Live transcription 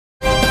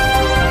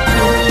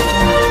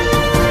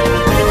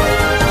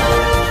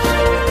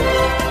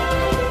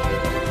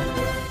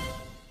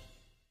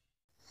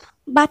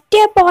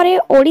बात्या परे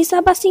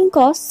ओडिशावासी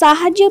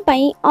साहाय्य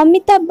पाई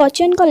अमिताभ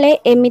बच्चन कले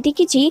एमिति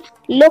किछि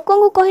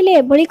लोकंकु कहले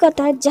एभली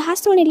कथा जहाँ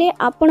शुणिले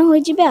आपण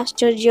होइजिबे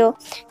आश्चर्य।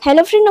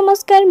 हेलो फ्रेंड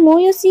नमस्कार मु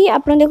योशी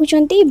आपण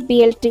देखुछंती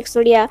बीएल ट्रिक्स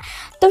ओडिया।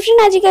 तो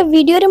फ्रेंड आज का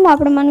वीडियो रे मु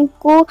आपण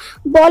मानकु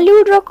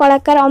बॉलीवुड रो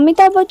कलाकार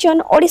अमिताभ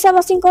बच्चन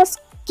ओडिशावासी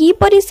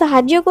किपरि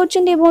साहाय्य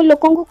करछन्ती एवं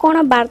लोकंकु कोन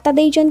वार्ता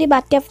देइछन्ती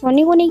बात्या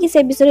फनी को नेकी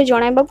से विषय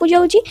जणाइबा को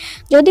जाउची।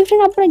 जदि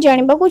फ्रेंड आपण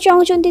जानिबा को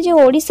चाहुछन्ती जे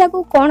ओडिसा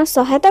को कोन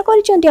सहायता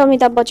करछन्ती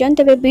अमिताभ बच्चन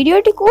तेबे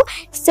वीडियोटी को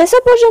शेष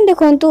पर्यंत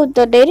देखंतु।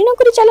 तो देरी न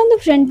करी चलंतु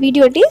फ्रेंड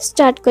वीडियोटी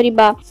स्टार्ट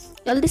करिबा।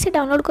 जल्दी से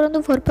डाउनलोड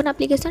करंतु फोन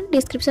एप्लिकेशन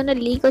डिस्क्रिप्शन रे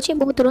लिंक अछि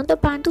बहुत तुरंत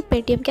पांतु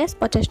पेटीएम कैश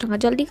 50 टका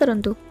जल्दी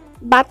करंतु।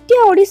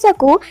 बात्या ओडिसा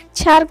को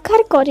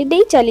छारखार करि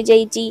देई चली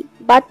जाईची।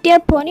 बात्या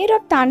फनीर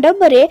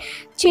तांडव रे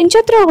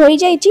छिनछत्र होई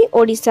जाईची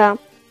ओडिसा।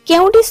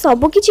 केउंठी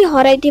सब किछि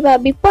हराइथिबा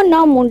विपन्न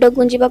मुंड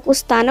गुंजिबा को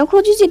स्थान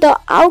खोजुची तो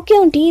आउ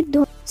केउंठी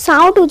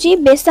साउटुची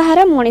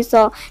बेसहारा मनीष।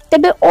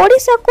 तेबे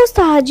ओडिसा को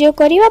सहाय्य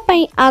करिवा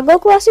पई आगो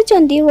को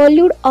आसीचंदी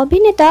बॉलीवुड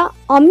अभिनेता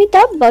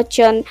अमिताभ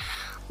बच्चन।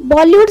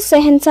 बॉलीवुड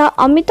शहंशाह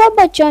अमिताभ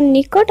बच्चन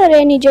निकट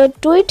रे निज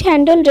ट्वीट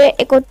हैंडल रे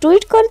एक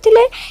ट्वीट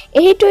करथिले।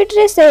 एही ट्वीट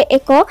रे से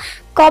एक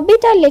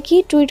कविता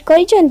लेखि ट्वीट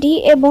करिसंती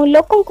एवं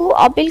लोकन को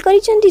अपील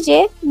करिसंती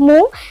जे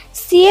मु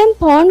सीएम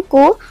फंड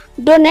को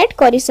डोनेट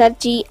करि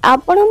सारची।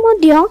 आपण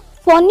मध्य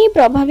फनी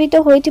प्रभावित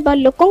होइथिबा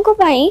लोकन को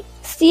पई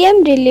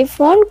सीएम रिलीफ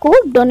फंड को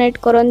डोनेट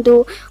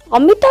करंतु।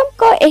 अमिताभ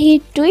को एही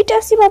ट्वीट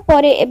आसीबा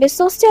परे एबे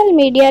सोशल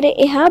मीडिया रे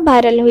एहा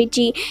वायरल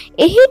होईची।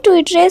 एही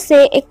ट्वीट रे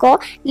से एक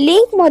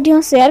लिंक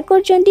मध्य शेयर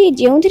करचंती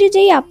जेउथिरे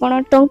जे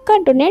आपण टंका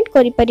डोनेट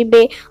करि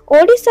परिबे।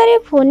 ओडिसा रे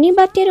फनी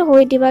बात्या रे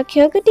होइथिबा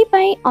क्षयक्षति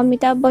पई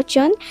अमिताभ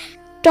बच्चन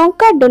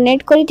टंका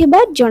डोनेट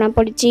करिथिबा जणा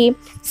पड़िची।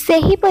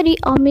 सेही परि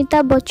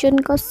अमिताभ बच्चन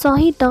को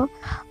सहित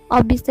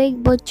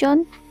अभिषेक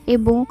बच्चन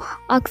एवं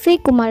अक्षय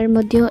कुमार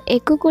मध्य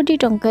 1 कोटी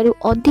टंकारु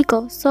अधिक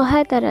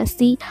सहायता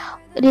राशि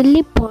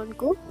रिलीफ फंड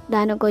को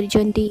दान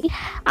करिसंती।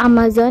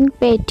 अमेजन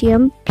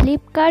पेटीएम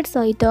फ्लिपकार्ट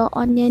सहित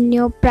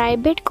अन्य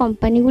प्राइवेट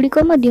कंपनी गुडी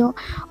को मध्य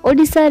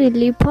ओडिसा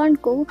रिलीफ फंड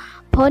को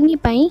फनी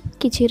पई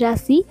किछि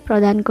राशि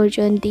प्रदान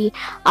करिसंती।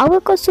 आउ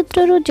एक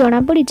सूत्ररु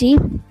जणा पड़िची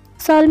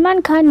सलमान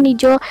खान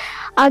निज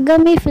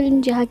आगामी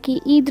फिल्म जहाँकि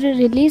ईद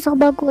रिलीज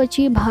होगा को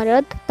अच्छी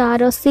भारत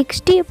तार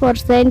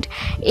 60%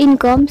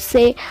 इनकम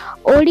से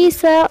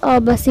ओडिशा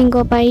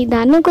वासी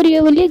दान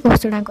करिवे बोली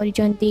घोषणा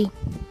करिसंती।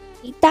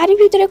 तारी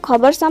भितर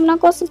खबर सामना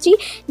को आसुची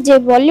जे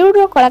बॉलीवुड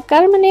रो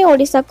कलाकार माने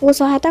ओडिशा को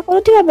सहायता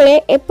करुथिबा बेले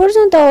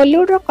एपर्यंत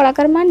बॉलीवुड रो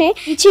कलाकार माने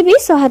किछि भी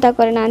सहायता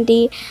करनांती।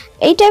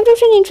 एई टाइप रो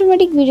फ्रेंड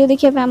इन्फॉर्मेटिव वीडियो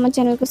देखिया पे हम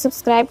चैनल को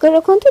सब्सक्राइब कर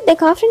रखंतु।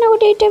 देखा फ्रेंड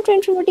गोटे एई टाइप रो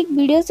इन्फॉर्मेटिव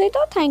वीडियो सहित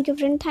thank you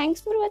friend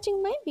thanks for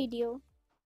watching my video.